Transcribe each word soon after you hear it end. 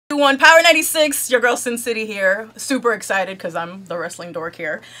Everyone, Power 96, your girl Sin City here. Super excited because I'm the wrestling dork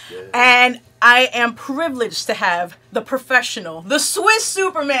here. Yeah. And I am privileged to have the professional, the Swiss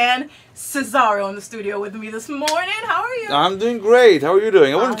Superman, Cesaro in the studio with me this morning. How are you? I'm doing great. How are you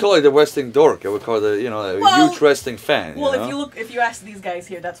doing? I wouldn't call it a wrestling dork. I would call it a huge wrestling fan. Well, if you ask these guys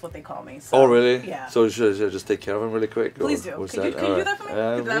here, that's what they call me. So, oh, really? Yeah. So should I just take care of him really quick? Please do. Can you do that for me?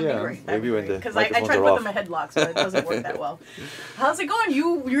 That'd be great. Maybe when the because I tried to put them in headlocks, but it doesn't work that well. How's it going?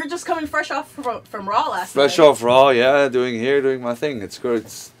 You're just coming fresh off from Raw last night. Fresh off Raw, yeah. Doing my thing. It's good.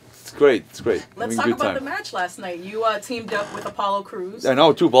 It's great. It's great. Let's talk about the match last night. You teamed up with Apollo Crews. I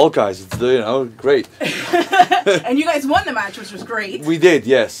know, two bald guys. It's great. And you guys won the match, which was great. We did,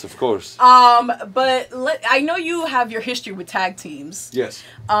 yes, of course. But I know you have your history with tag teams. Yes.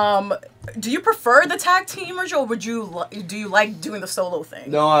 Do you prefer the tag teamers, or do you like doing the solo thing?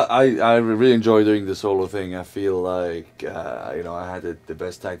 No, I really enjoy doing the solo thing. I feel like I had the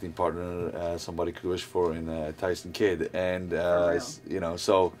best tag team partner somebody could wish for in Tyson Kidd, and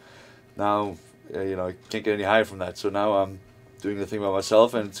so now I can't get any higher from that. So now I'm doing the thing by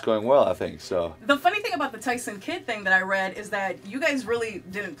myself, and it's going well, I think. So the funny thing about the Tyson Kidd thing that I read is that you guys really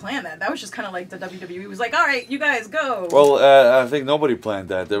didn't plan that. That was just kind of like the WWE was like, all right, you guys go. Well, I think nobody planned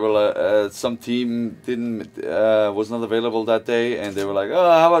that. There were some team was not available that day, and they were like,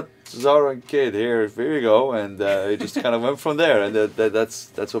 oh, how about Cesaro and Kidd here you go, and it just kind of went from there, and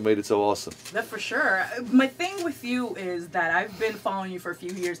that's what made it so awesome. That for sure. My thing with you is that I've been following you for a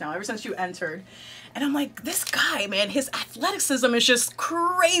few years now, ever since you entered, and I'm like, this guy, man, his athleticism is just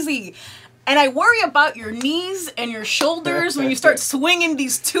crazy. And I worry about your knees and your shoulders when you start swinging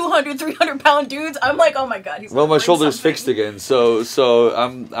these 200, 300-pound dudes. I'm like, oh my God. Well, my shoulder is fixed again, so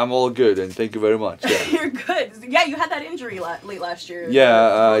I'm all good, and thank you very much. Yeah. You're good. Yeah, you had that injury late last year.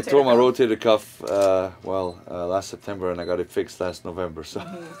 Yeah, I tore my rotator cuff, last September, and I got it fixed last November. So.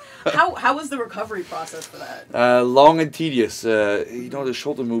 How was the recovery process for that? Long and tedious. The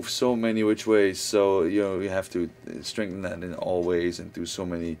shoulder moves so many which ways, so you have to strengthen that in all ways and do so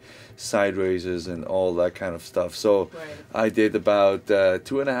many side raises and all that kind of stuff. So I did about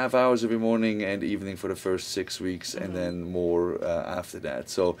 2.5 hours every morning and evening for the first 6 weeks, and then more after that.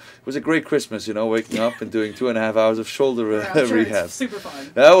 So it was a great Christmas, waking up and doing 2.5 hours of shoulder rehab. It's super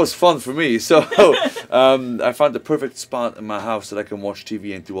fun. That was fun for me. So I found the perfect spot in my house that I can watch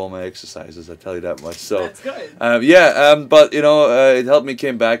TV and do all my exercises. I tell you that much. So that's good. But it helped me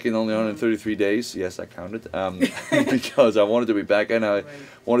came back in only 133 days. Yes, I counted. Because I wanted to be back, and I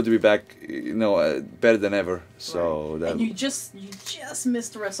wanted to be back, better than ever. So and you just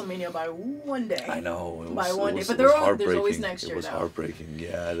missed WrestleMania by one day. I know. By one day, but there's always next year. It was heartbreaking.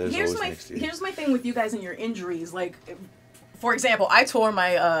 Yeah, there's always next year. Here's my thing with you guys and your injuries. Like, for example, I tore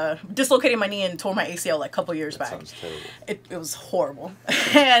my dislocated my knee and tore my ACL like a couple years back. Sounds terrible. It was horrible.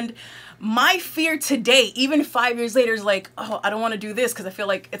 And my fear today, even 5 years later, is like, oh, I don't want to do this because I feel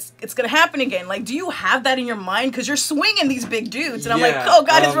like it's gonna happen again. Like, do you have that in your mind? Because you're swinging these big dudes, and I'm like, oh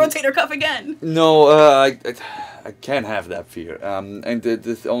God, his rotator cuff again. No, I can't have that fear. And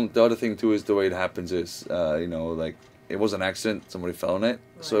the other thing too is the way it happens is, it was an accident. Somebody fell on it,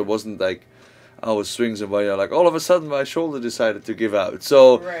 so it wasn't like I was swinging somebody. Like all of a sudden, my shoulder decided to give out.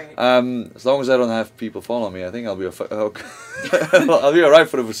 So as long as I don't have people following me, I think I'll be I'll be alright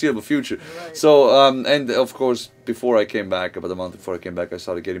for the foreseeable future. Right. So and of course, before I came back, about a month before I came back, I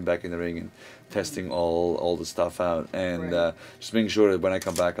started getting back in the ring and testing all the stuff out, and just making sure that when I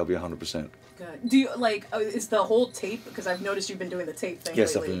come back, I'll be 100%. Good. Do you is the whole tape? Because I've noticed you've been doing the tape thing.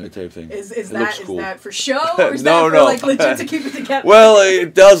 Yes, lately. I'm doing the tape thing. Is cool. that for show, or is that for legit to keep it together? Well,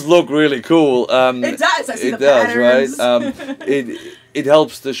 it does look really cool. It does. I see the patterns. Right? It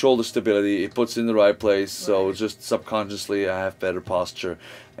helps the shoulder stability. It puts it in the right place. So just subconsciously, I have better posture.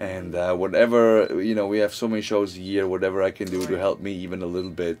 And whatever, we have so many shows a year, whatever I can do to help me even a little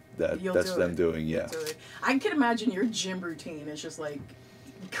bit, that's what I'm doing, yeah. I can imagine your gym routine is just like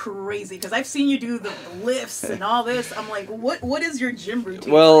crazy, because I've seen you do the lifts and all this. I'm like, what is your gym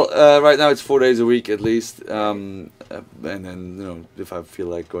routine? Well, right now it's 4 days a week at least, and then if I feel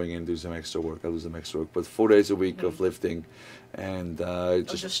like going in and do some extra work, I'll do some extra work. But 4 days a week of lifting, and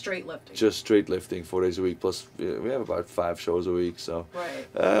just straight lifting. Just straight lifting, 4 days a week. Plus we have about 5 shows a week, so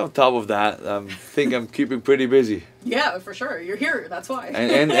on top of that, I think I'm keeping pretty busy. Yeah, for sure. You're here. That's why.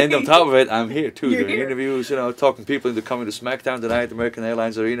 And on top of it, I'm here too, doing interviews. Talking people into coming to SmackDown tonight, American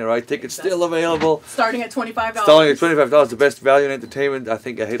Airlines Arena. Right, tickets still available. Starting at $25. Starting at $25, the best value in entertainment. I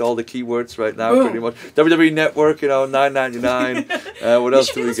think I hit all the keywords right now, pretty much. WWE Network, $9.99. What else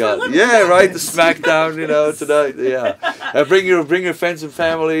do we got? Yeah, right. The SmackDown, tonight. Yeah, bring bring your friends and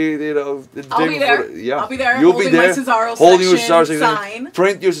family. You know, I'll be there. I'll be there. You'll be there. My Cesaro holding your section Cesaro section sign.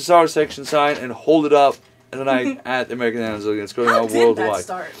 Print your Cesaro section sign and hold it up tonight at American Airlines. It's going out worldwide. How did that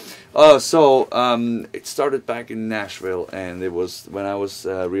start? It started back in Nashville, and it was when I was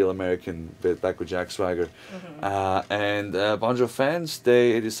Real American, back with Jack Swagger, and a bunch of fans.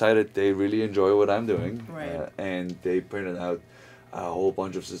 They decided they really enjoy what I'm doing, and they printed out a whole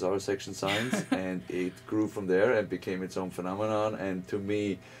bunch of Cesaro section signs, and it grew from there and became its own phenomenon. And to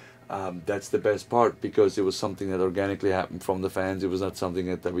me, that's the best part, because it was something that organically happened from the fans. It was not something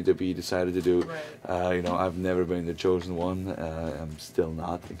that WWE decided to do. You know, I've never been the chosen one. I'm still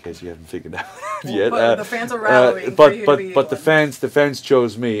not, in case you haven't figured out yet. But the fans are rallying for you to be but the fans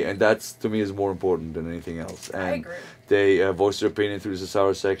chose me, and that's, to me, is more important than anything else. And I agree. they voiced their opinion through the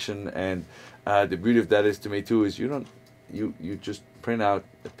Cesaro section, and the beauty of that is, to me too, is you just print out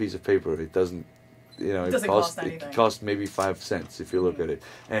a piece of paper. It doesn't. You know, it costs maybe 5 cents if you look at it,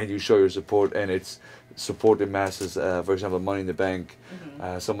 and you show your support, and it's support in masses. For example, Money in the Bank,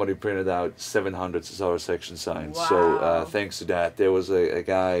 somebody printed out 700 Cesaro section signs. Wow. So thanks to that, there was a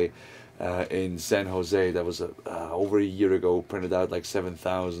guy in San Jose that was over a year ago, printed out like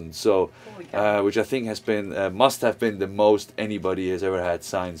 7,000. So, which I think has been must have been the most anybody has ever had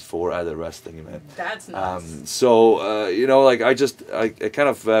signs for at a wrestling event. That's nice. So you know, like I kind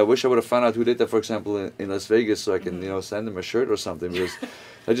of wish I would have found out who did that, for example, in Las Vegas, so I can you know, send them a shirt or something, because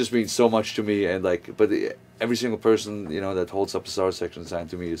that just means so much to me. And like, but every single person, you know, that holds up a Cesaro section sign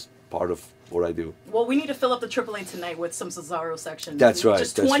to me is part of what I do. Well, we need to fill up the AAA tonight with some Cesaro sections. That's right.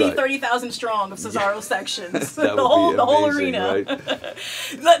 Just 30,000 strong of Cesaro sections. the whole amazing, arena. Right?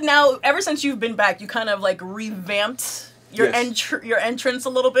 But now, ever since you've been back, you kind of like revamped your entrance a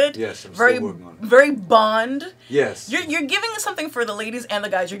little bit. Yes, I'm very, still working on it. Very Bond. Yes. You're giving something for the ladies and the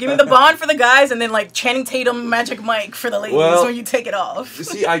guys. You're giving the Bond for the guys, and then like Channing Tatum, Magic Mike for the ladies when you take it off.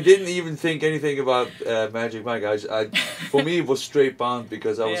 See, I didn't even think anything about Magic Mike. For me, it was straight Bond,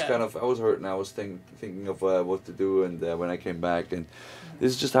 because I was I was hurt, and I was thinking of what to do, and when I came back, and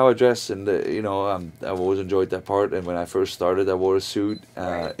this is just how I dress, and you know, I've always enjoyed that part. And when I first started, I wore a suit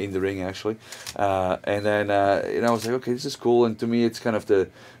in the ring, actually, and then you know, I was like, okay, this is cool. And to me, it's kind of the,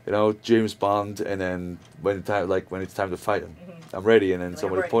 you know, James Bond. And then when it's time to fight him, I'm ready. And then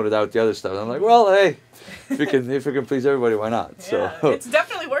somebody pointed out the other stuff, and I'm like, well, hey, if we can please everybody, why not? Yeah, so it's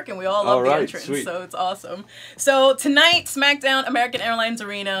definitely working. We all love the entrance, sweet. So it's awesome. So tonight, SmackDown, American Airlines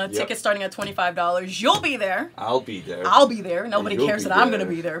Arena, tickets starting at $25. You'll be there. I'll be there. I'll be there. Nobody cares that I'm going to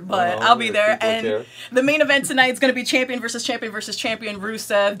be there, but I'll be there. And the main event tonight is going to be champion versus champion versus champion.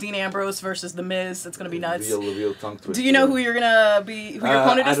 Rusev, Dean Ambrose versus The Miz. It's going to be nuts. Real tongue twister. Do you know who you're going to be? Who your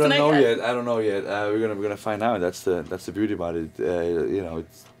opponent is tonight? I don't know yet. We're gonna find out. That's the beauty about it. You know,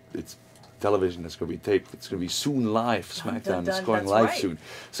 it's television. It's going to be taped. It's going to be soon live. SmackDown is going live soon.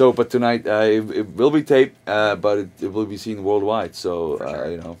 So, but tonight it will be taped, but it will be seen worldwide. So,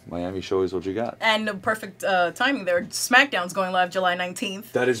 you know, Miami show is what you got. And the perfect timing there. SmackDown's going live July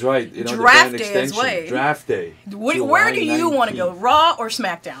 19th. That is right. You know, Draft day as well. Draft day. Where do you want to go? Raw or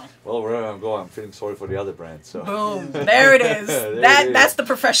SmackDown? Well, wherever I'm going, I'm feeling sorry for the other brand. So. Boom. There it is. That's the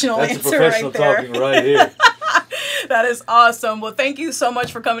professional answer right there. That's the professional talking right here. That is awesome. Well, thank you so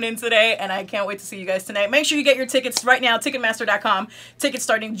much for coming in today, and I can't wait to see you guys tonight. Make sure you get your tickets right now, Ticketmaster.com. Tickets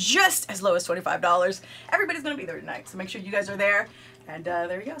starting just as low as $25. Everybody's going to be there tonight, so make sure you guys are there. And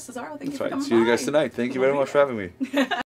there you go, Cesaro. Thank you for coming by. See you guys tonight. Thank you very much for having me.